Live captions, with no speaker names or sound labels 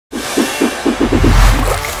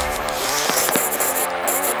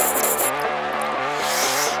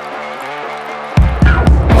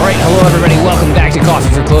to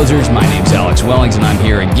Coffee for Closers. My name's Alex Wellings, and I'm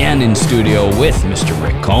here again in studio with Mr.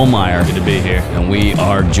 Rick Kohlmeyer. Good to be here. And we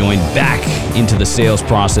are joined back into the sales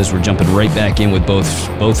process. We're jumping right back in with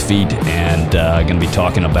both feet, and going to be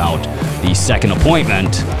talking about the second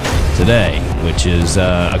appointment today, which is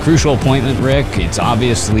a crucial appointment, Rick. It's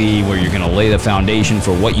obviously where you're going to lay the foundation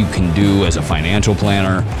for what you can do as a financial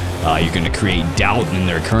planner. You're going to create doubt in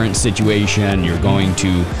their current situation. You're going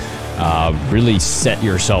to really set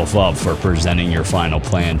yourself up for presenting your final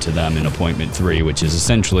plan to them in appointment 3, which is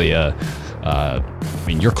essentially I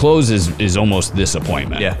mean, your close is almost this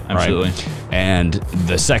appointment. Yeah, absolutely. Right? And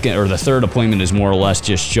the second or the third appointment is more or less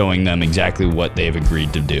just showing them exactly what they've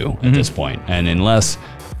agreed to do at this point. And unless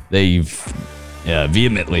they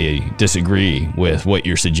vehemently disagree with what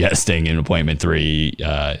you're suggesting in appointment 3,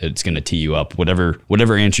 it's going to tee you up.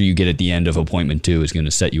 Whatever answer you get at the end of appointment 2 is going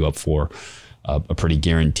to set you up for a pretty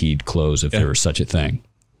guaranteed close if there is such a thing.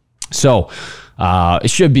 So it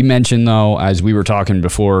should be mentioned, though, as we were talking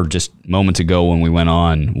before just moments ago when we went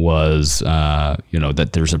on, was that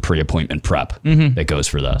there's a pre-appointment prep that goes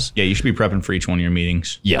for this. Yeah, you should be prepping for each one of your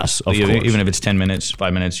meetings. Yes, of course. Even if it's 10 minutes,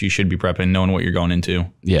 5 minutes, you should be prepping, knowing what you're going into.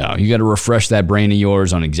 Yeah, you got to refresh that brain of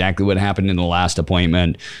yours on exactly what happened in the last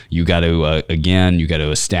appointment. You got to, you got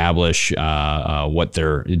to establish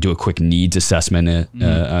do a quick needs assessment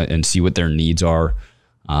and see what their needs are,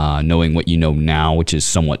 knowing what you know now, which is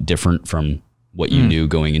somewhat different from what you knew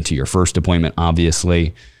going into your first appointment,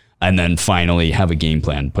 obviously. And then finally have a game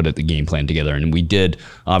plan, put the game plan together. And we did,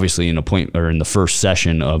 obviously, in the first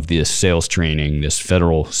session of this sales training, this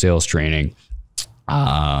federal sales training,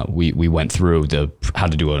 we went through how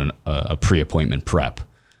to do a pre-appointment prep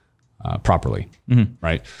properly,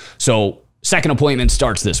 right? So second appointment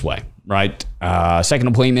starts this way, right? Second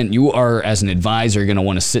appointment, you are, as an advisor, going to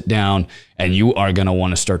want to sit down and you are going to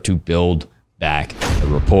want to start to build back the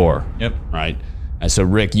rapport. Yep. Right. And so,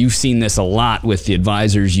 Rick, you've seen this a lot with the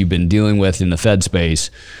advisors you've been dealing with in the Fed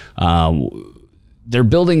space. They're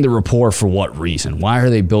building the rapport for what reason? Why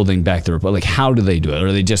are they building back the rapport? Like, how do they do it?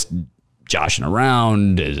 Are they just joshing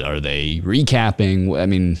around? Are they recapping? I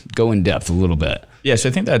mean, go in depth a little bit. Yeah, so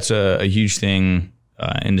I think that's a huge thing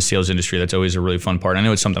in the sales industry. That's always a really fun part. I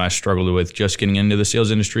know it's something I struggled with just getting into the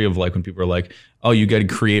sales industry, of like when people are like, oh, you got to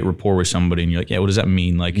create rapport with somebody. And you're like, yeah, what does that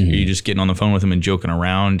mean? Like, are you just getting on the phone with them and joking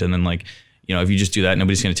around? And then like, if you just do that,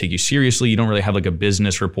 nobody's going to take you seriously. You don't really have like a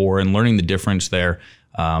business rapport, and learning the difference there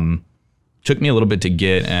took me a little bit to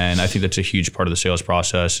get. And I think that's a huge part of the sales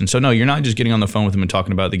process. And so, no, you're not just getting on the phone with them and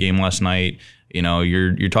talking about the game last night.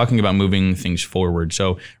 You're talking about moving things forward.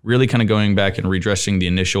 So really kind of going back and redressing the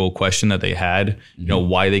initial question that they had,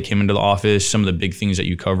 why they came into the office, some of the big things that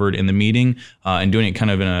you covered in the meeting, and doing it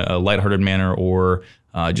kind of in a lighthearted manner, or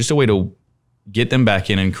just a way to get them back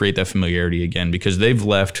in and create that familiarity again, because they've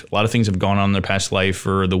left. A lot of things have gone on in their past life,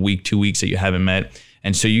 or the week, 2 weeks that you haven't met.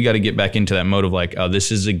 And so you got to get back into that mode of like, oh,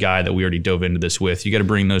 this is a guy that we already dove into this with. You got to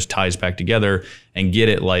bring those ties back together and get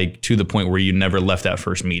it like to the point where you never left that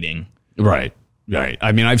first meeting. Right. Right.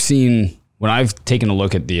 I mean, I've seen, when I've taken a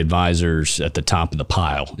look at the advisors at the top of the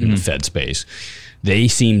pile in the Fed space, they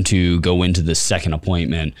seem to go into the second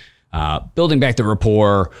appointment building back the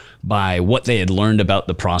rapport by what they had learned about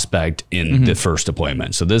the prospect in the first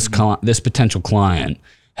appointment. So this potential client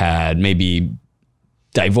had maybe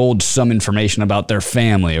divulged some information about their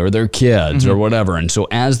family or their kids or whatever. And so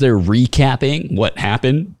as they're recapping what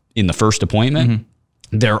happened in the first appointment,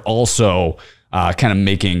 they're also kind of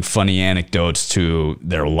making funny anecdotes to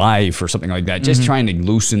their life or something like that, just trying to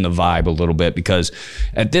loosen the vibe a little bit, because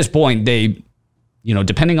at this point they,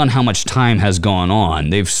 depending on how much time has gone on,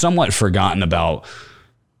 they've somewhat forgotten about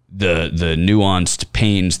the nuanced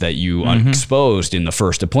pains that you exposed in the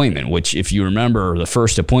first appointment, which, if you remember the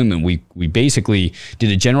first appointment, we basically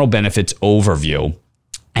did a general benefits overview,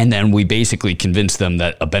 and then we basically convinced them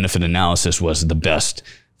that a benefit analysis was the best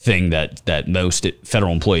thing that most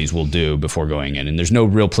federal employees will do before going in. And there's no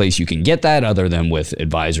real place you can get that other than with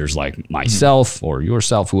advisors like myself or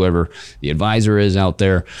yourself, whoever the advisor is out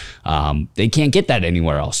there. They can't get that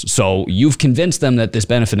anywhere else. So you've convinced them that this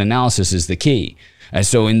benefit analysis is the key. And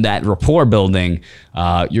so in that rapport building,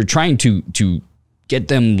 you're trying to get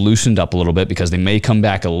them loosened up a little bit, because they may come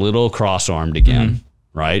back a little cross-armed again.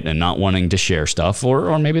 Right, and not wanting to share stuff,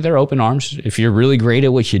 or maybe they're open arms. If you're really great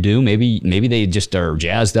at what you do, maybe they just are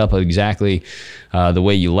jazzed up exactly the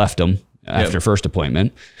way you left them after first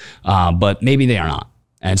appointment, but maybe they are not.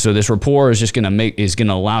 And so this rapport is just going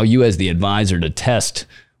to allow you as the advisor to test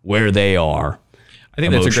where they are I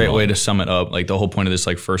think that's a great way to sum it up. Like the whole point of this,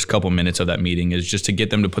 like first couple minutes of that meeting is just to get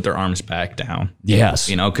them to put their arms back down. Yes.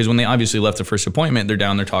 You know, because when they obviously left the first appointment, they're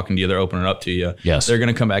down there talking to you, they're opening it up to you. Yes. They're going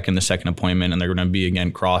to come back in the second appointment and they're going to be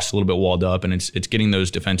again crossed, a little bit walled up, and it's getting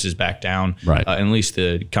those defenses back down. Right. In at least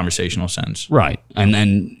the conversational sense. Right. And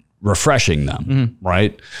then refreshing them,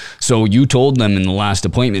 right? So you told them in the last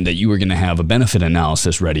appointment that you were going to have a benefit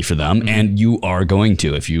analysis ready for them, and you are going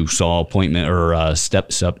to. If you saw appointment or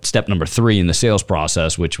step number 3 in the sales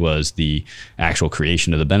process, which was the actual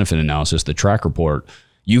creation of the benefit analysis, the track report,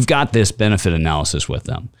 you've got this benefit analysis with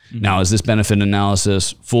them. Now, is this benefit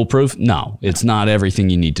analysis foolproof? No, it's not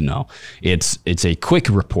everything you need to know. It's a quick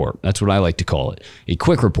report. That's what I like to call it. A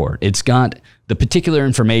quick report. It's got the particular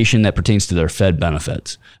information that pertains to their Fed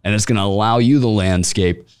benefits. And it's going to allow you the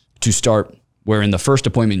landscape to start where in the first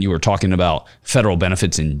appointment you were talking about federal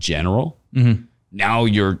benefits in general. Now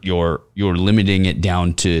you're limiting it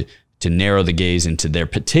down to narrow the gaze into their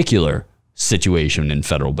particular situation in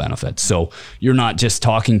federal benefits. So you're not just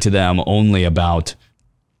talking to them only about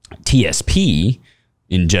TSP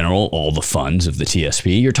in general, all the funds of the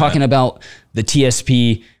TSP. You're talking about the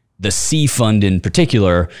TSP, the C fund in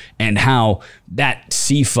particular, and how that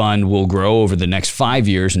C fund will grow over the next 5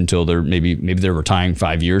 years until they're maybe they're retiring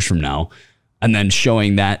 5 years from now, and then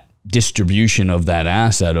showing that distribution of that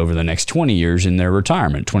asset over the next 20 years in their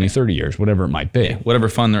retirement, 20, 30 years, whatever it might be. Whatever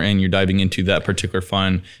fund they're in, you're diving into that particular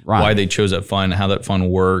fund, why they chose that fund, how that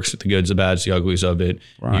fund works, the goods, the bads, the uglies of it.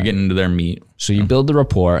 You're getting into their meat. So you build the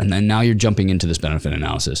rapport, and then now you're jumping into this benefit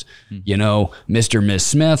analysis. You know, Mr. Ms.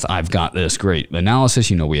 Smith, I've got this great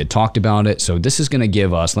analysis. You know, we had talked about it. So this is going to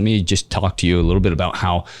give us, let me just talk to you a little bit about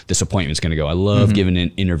how this appointment's going to go. I love giving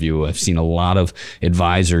an interview. I've seen a lot of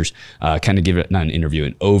advisors kind of give it, not an interview,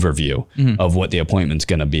 an overview of what the appointment's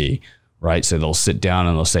going to be. Right. So they'll sit down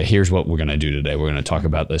and they'll say, here's what we're going to do today. We're going to talk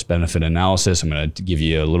about this benefit analysis. I'm going to give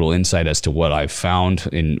you a little insight as to what I found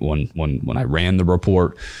in when I ran the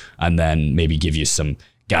report, and then maybe give you some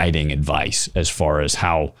guiding advice as far as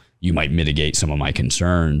how you might mitigate some of my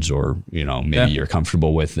concerns, or, you know, maybe you're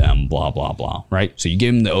comfortable with them, blah, blah, blah. Right. So you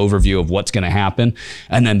give them the overview of what's going to happen.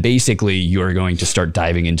 And then basically you're going to start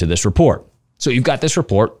diving into this report. So you've got this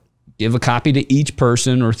report, give a copy to each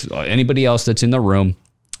person or anybody else that's in the room.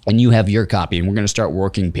 And you have your copy, and we're going to start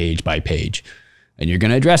working page by page. And you're going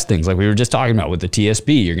to address things like we were just talking about with the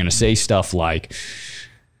TSP. You're going to say stuff like,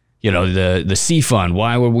 you know, the C fund,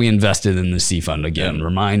 why were we invested in the C fund? Again,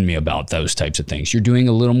 remind me about those types of things. You're doing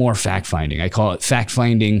a little more fact finding. I call it fact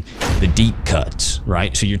finding the deep cuts,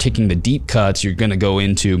 right? So you're taking the deep cuts. You're going to go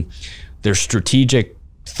into their strategic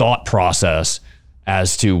thought process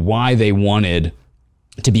as to why they wanted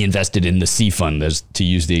to be invested in the C fund, as to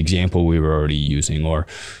use the example we were already using, or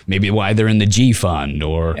maybe why they're in the G fund,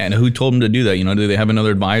 or and who told them to do that? You know, do they have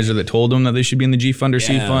another advisor that told them that they should be in the G fund or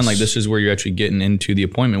C fund? Like, this is where you're actually getting into the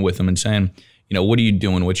appointment with them and saying, you know, what are you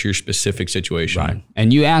doing? What's your specific situation? Right.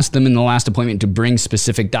 And you asked them in the last appointment to bring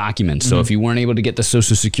specific documents. So if you weren't able to get the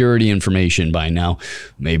Social Security information by now,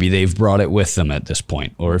 maybe they've brought it with them at this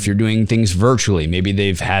point. Or if you're doing things virtually, maybe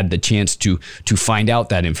they've had the chance to find out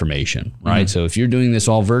that information, right? So if you're doing this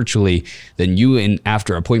all virtually, then you,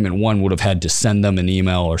 after appointment 1, would have had to send them an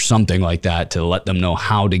email or something like that to let them know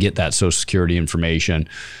how to get that Social Security information.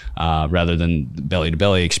 Rather than the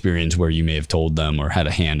belly-to-belly experience where you may have told them or had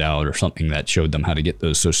a handout or something that showed them how to get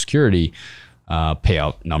those Social Security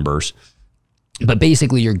payout numbers. But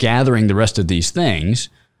basically, you're gathering the rest of these things,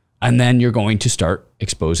 and then you're going to start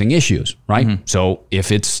exposing issues, right? So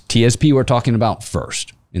if it's TSP we're talking about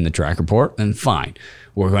first in the track report, then fine.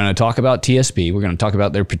 We're going to talk about TSP. We're going to talk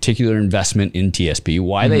about their particular investment in TSP,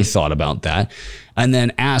 why they thought about that, and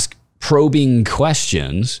then ask probing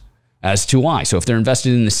questions as to why. So if they're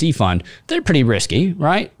invested in the C fund, they're pretty risky,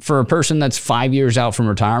 right? For a person that's 5 years out from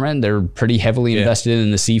retirement, they're pretty heavily invested in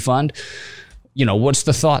the C fund. You know, what's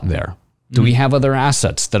the thought there? Do we have other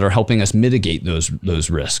assets that are helping us mitigate those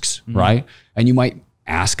risks, right? And you might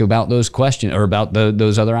ask about those questions or about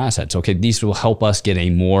those other assets. Okay, these will help us get a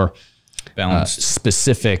more balanced,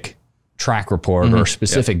 specific track report or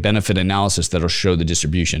specific benefit analysis that'll show the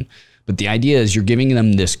distribution. But the idea is you're giving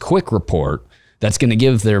them this quick report that's going to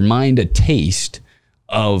give their mind a taste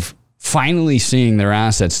of finally seeing their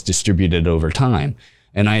assets distributed over time.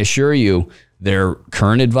 And I assure you, their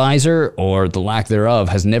current advisor or the lack thereof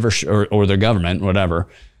has never, or their government, whatever,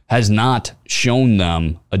 has not shown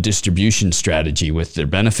them a distribution strategy with their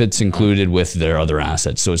benefits included with their other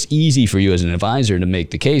assets. So it's easy for you as an advisor to make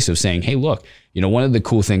the case of saying, hey, look, you know, one of the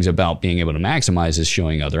cool things about being able to maximize is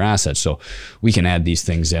showing other assets. So we can add these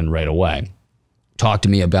things in right away. talk to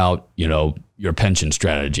me about, your pension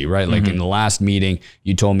strategy, right? Like in the last meeting,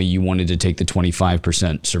 you told me you wanted to take the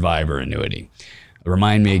 25% survivor annuity.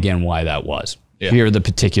 Remind me again why that was. Yeah. Here are the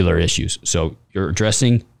particular issues. So you're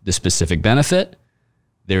addressing the specific benefit.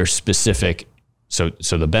 There's specific, so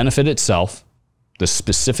the benefit itself, the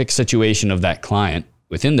specific situation of that client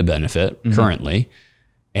within the benefit currently,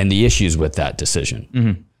 and the issues with that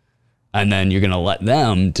decision. And then you're going to let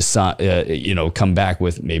them decide, come back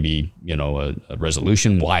with maybe, a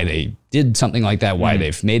resolution, why they did something like that, why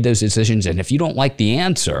they've made those decisions. And if you don't like the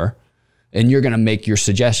answer, then you're going to make your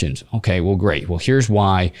suggestions. Okay, well, great. Well, here's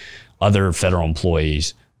why other federal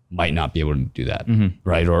employees might not be able to do that,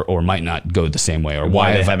 right? Or might not go the same way, or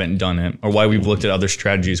why they haven't done it, or why we've looked at other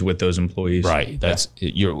strategies with those employees. Right. That's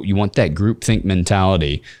you want that groupthink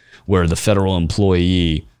mentality where the federal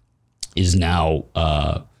employee is now,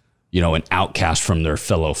 an outcast from their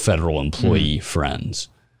fellow federal employee friends.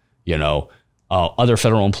 Other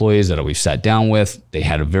federal employees that we've sat down with, they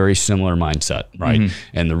had a very similar mindset, right?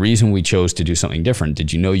 And the reason we chose to do something different,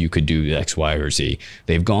 did you know you could do X, Y, or Z?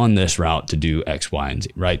 They've gone this route to do X, Y, and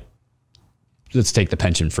Z, right? Let's take the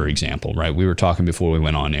pension, for example, right? We were talking before we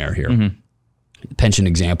went on air here. Pension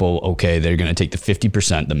example, okay, they're going to take the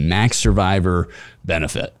 50%, the max survivor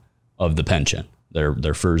benefit of the pension,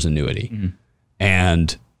 their FERS annuity.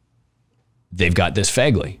 And they've got this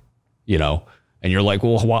FEGLI, and you're like,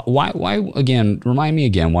 well, why again, remind me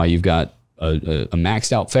again why you've got a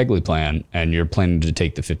maxed out FEGLI plan and you're planning to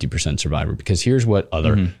take the 50% survivor, because here's what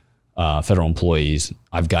other federal employees,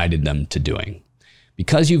 I've guided them to doing.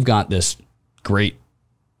 Because you've got this great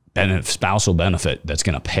spousal benefit that's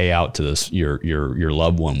going to pay out to your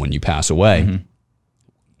loved one when you pass away,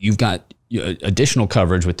 you've got additional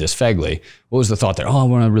coverage with this FEGLI. What was the thought there? Oh, I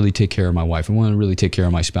want to really take care of my wife. I want to really take care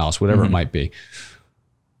of my spouse, whatever it might be.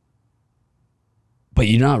 But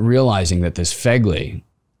you're not realizing that this FEGLI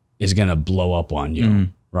is going to blow up on you,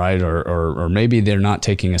 right? Or maybe they're not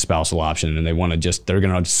taking a spousal option and they're going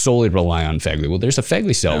to solely rely on FEGLI. Well, there's a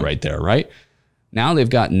FEGLI cell right there, right? Now they've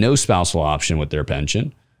got no spousal option with their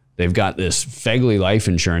pension. They've got this FEGLI life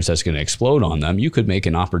insurance that's going to explode on them. You could make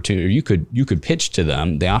an opportunity, you could pitch to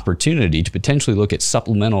them the opportunity to potentially look at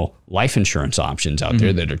supplemental life insurance options out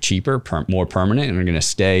there that are cheaper, more permanent, and are going to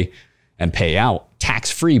stay and pay out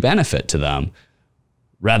tax-free benefit to them,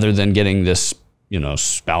 rather than getting this,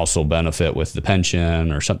 spousal benefit with the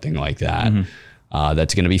pension or something like that.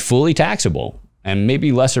 That's going to be fully taxable and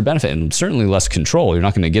maybe lesser benefit and certainly less control. You're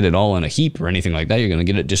not going to get it all in a heap or anything like that. You're going to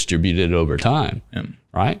get it distributed over time,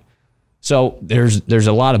 right? So there's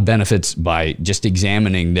a lot of benefits by just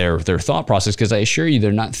examining their thought process, because I assure you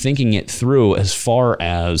they're not thinking it through as far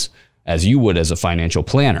as you would as a financial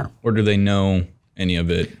planner. Or do they know any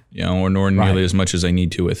of it, or nor nearly as much as I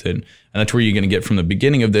need to with it. And that's where you're going to get from the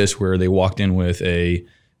beginning of this, where they walked in with a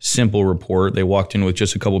simple report. They walked in with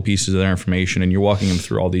just a couple pieces of their information, and you're walking them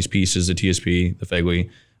through all these pieces, the TSP, the FEGLI,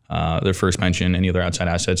 their first pension, any other outside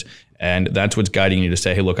assets. And that's what's guiding you to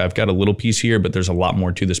say, hey, look, I've got a little piece here, but there's a lot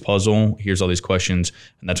more to this puzzle. Here's all these questions.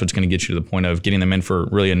 And that's what's going to get you to the point of getting them in for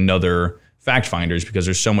really another fact finders, because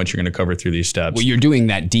there's so much you're going to cover through these steps. Well, you're doing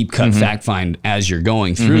that deep cut fact find as you're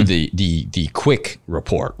going through the quick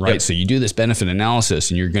report, right? So you do this benefit analysis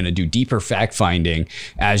and you're going to do deeper fact finding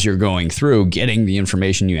as you're going through, getting the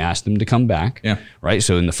information you asked them to come back, right?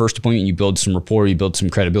 So in the first appointment, you build some rapport, you build some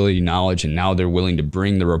credibility, knowledge, and now they're willing to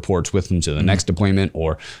bring the reports with them to the next appointment,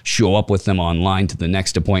 or show up with them online to the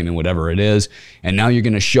next appointment, whatever it is. And now you're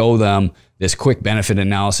going to show them this quick benefit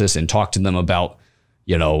analysis and talk to them about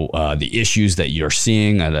the issues that you're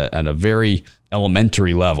seeing at a very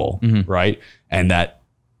elementary level, right? And that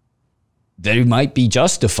they might be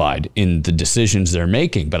justified in the decisions they're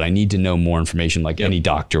making, but I need to know more information, like any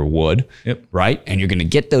doctor would, right? And you're going to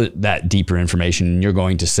get that deeper information, and you're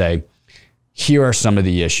going to say, here are some of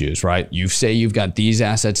the issues, right? You say you've got these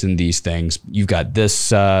assets and these things. You've got this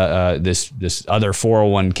this other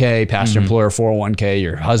 401k, past employer 401k.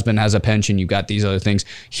 Your husband has a pension. You've got these other things.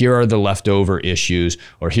 Here are the leftover issues,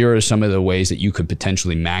 or here are some of the ways that you could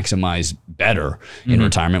potentially maximize better in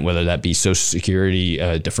retirement, whether that be Social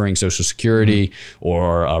Security, deferring Social Security,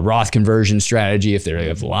 or a Roth conversion strategy if they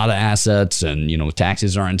have a lot of assets and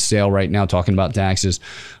taxes are on sale right now. Talking about taxes,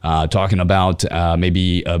 talking about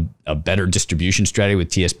maybe a better distribution strategy with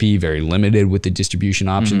TSP, very limited with the distribution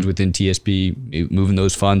options within TSP, moving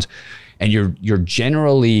those funds. And you're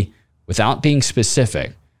generally, without being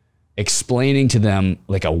specific, explaining to them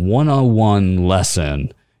like a 101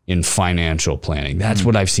 lesson in financial planning. That's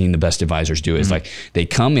what I've seen the best advisors do, is like they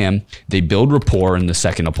come in, they build rapport in the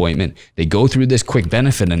second appointment, they go through this quick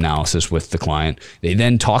benefit analysis with the client, they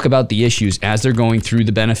then talk about the issues as they're going through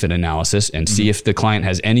the benefit analysis and see if the client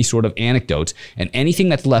has any sort of anecdotes, and anything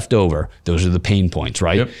that's left over, those are the pain points,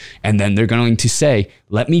 right? And then they're going to say,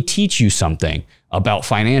 let me teach you something about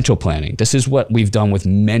financial planning. This is what we've done with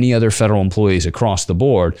many other federal employees across the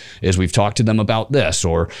board, is we've talked to them about this,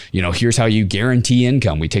 or, you know, here's how you guarantee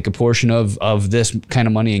income. We take a portion of this kind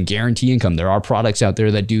of money and guarantee income. There are products out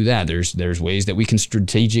there that do that. There's ways that we can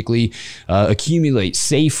strategically accumulate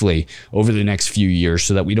safely over the next few years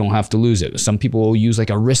so that we don't have to lose it. Some people will use like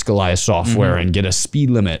a Riskalyze software and get a speed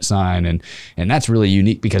limit sign. And that's really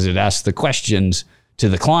unique because it asks the questions to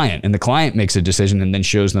the client, and the client makes a decision and then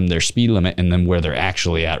shows them their speed limit and then where they're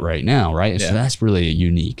actually at right now, right? Yeah. So that's really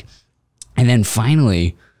unique. And then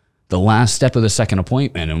finally, the last step of the second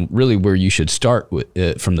appointment, and really where you should start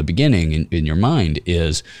with, from the beginning in your mind,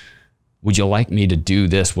 is, would you like me to do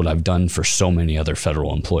this, what I've done for so many other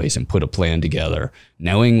federal employees, and put a plan together?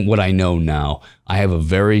 Knowing what I know now, I have a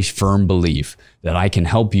very firm belief that I can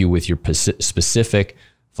help you with your specific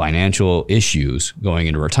financial issues going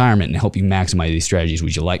into retirement and help you maximize these strategies.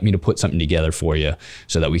 Would you like me to put something together for you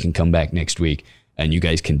so that we can come back next week and you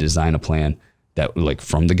guys can design a plan that, like,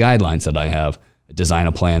 from the guidelines that I have, design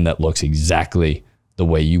a plan that looks exactly the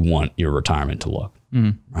way you want your retirement to look,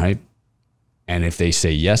 right? And if they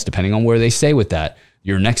say yes, depending on where they say with that,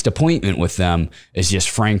 your next appointment with them is just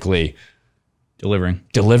frankly delivering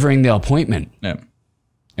the appointment. Yeah.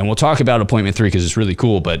 And we'll talk about appointment 3 because it's really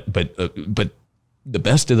cool, but the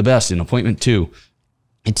best of the best in appointment 2,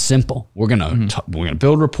 it's simple. We're gonna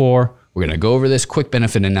build rapport. We're gonna go over this quick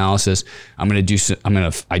benefit analysis. I'm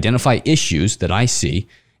gonna identify issues that I see,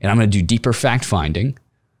 and I'm gonna do deeper fact finding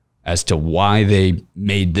as to why they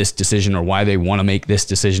made this decision or why they want to make this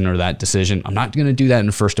decision or that decision. I'm not gonna do that in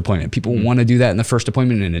the first appointment. People want to do that in the first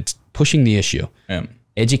appointment, and it's pushing the issue. Yeah.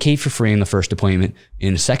 Educate for free in the first appointment.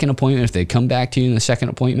 In the second appointment, if they come back to you in the second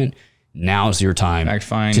appointment, now's your time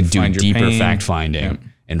to do deeper fact finding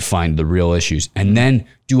and find the real issues. And then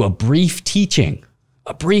do a quick teaching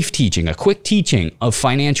of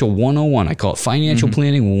financial 101. I call it financial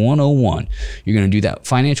planning 101. You're going to do that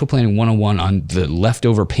financial planning 101 on the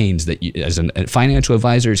leftover pains that you, as a financial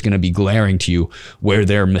advisor, is going to be glaring to you where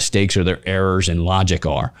their mistakes or their errors in logic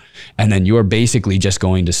are. And then you're basically just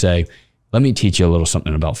going to say, let me teach you a little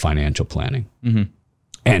something about financial planning.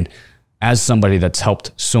 And as somebody that's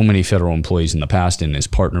helped so many federal employees in the past and is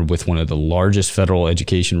partnered with one of the largest federal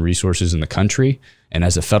education resources in the country, and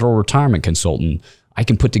as a federal retirement consultant, I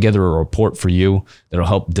can put together a report for you that'll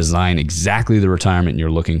help design exactly the retirement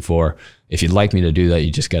you're looking for. If you'd like me to do that,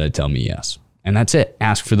 you just got to tell me yes. And that's it.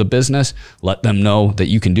 Ask for the business, let them know that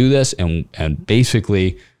you can do this, and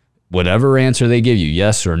basically whatever answer they give you,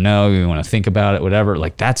 yes or no, you want to think about it, whatever,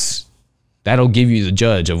 like that'll give you the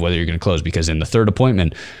judge of whether you're going to close. Because in the third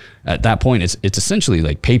appointment, at that point, it's essentially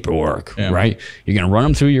like paperwork, right? You're going to run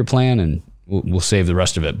them through your plan, and we'll save the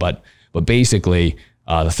rest of it. But basically,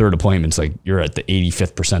 the third appointment's like you're at the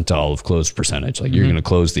 85th percentile of close percentage. Like you're going to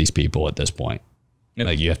close these people at this point.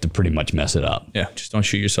 Like you have to pretty much mess it up. Yeah, just don't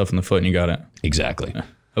shoot yourself in the foot, and you got it. Exactly.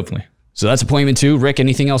 Hopefully. So that's appointment 2. Rick,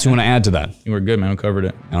 anything else you want to add to that? You were good, man. We covered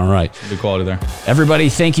it. All right. Good quality there. Everybody,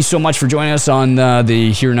 thank you so much for joining us on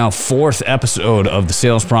the Here Now 4th episode of The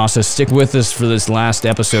Sales Process. Stick with us for this last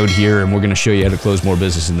episode here, and we're going to show you how to close more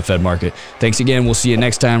business in the Fed market. Thanks again. We'll see you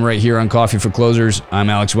next time right here on Coffee for Closers. I'm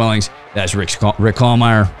Alex Wellings. That's Rick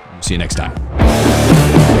Kallmeyer. We'll see you next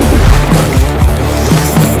time.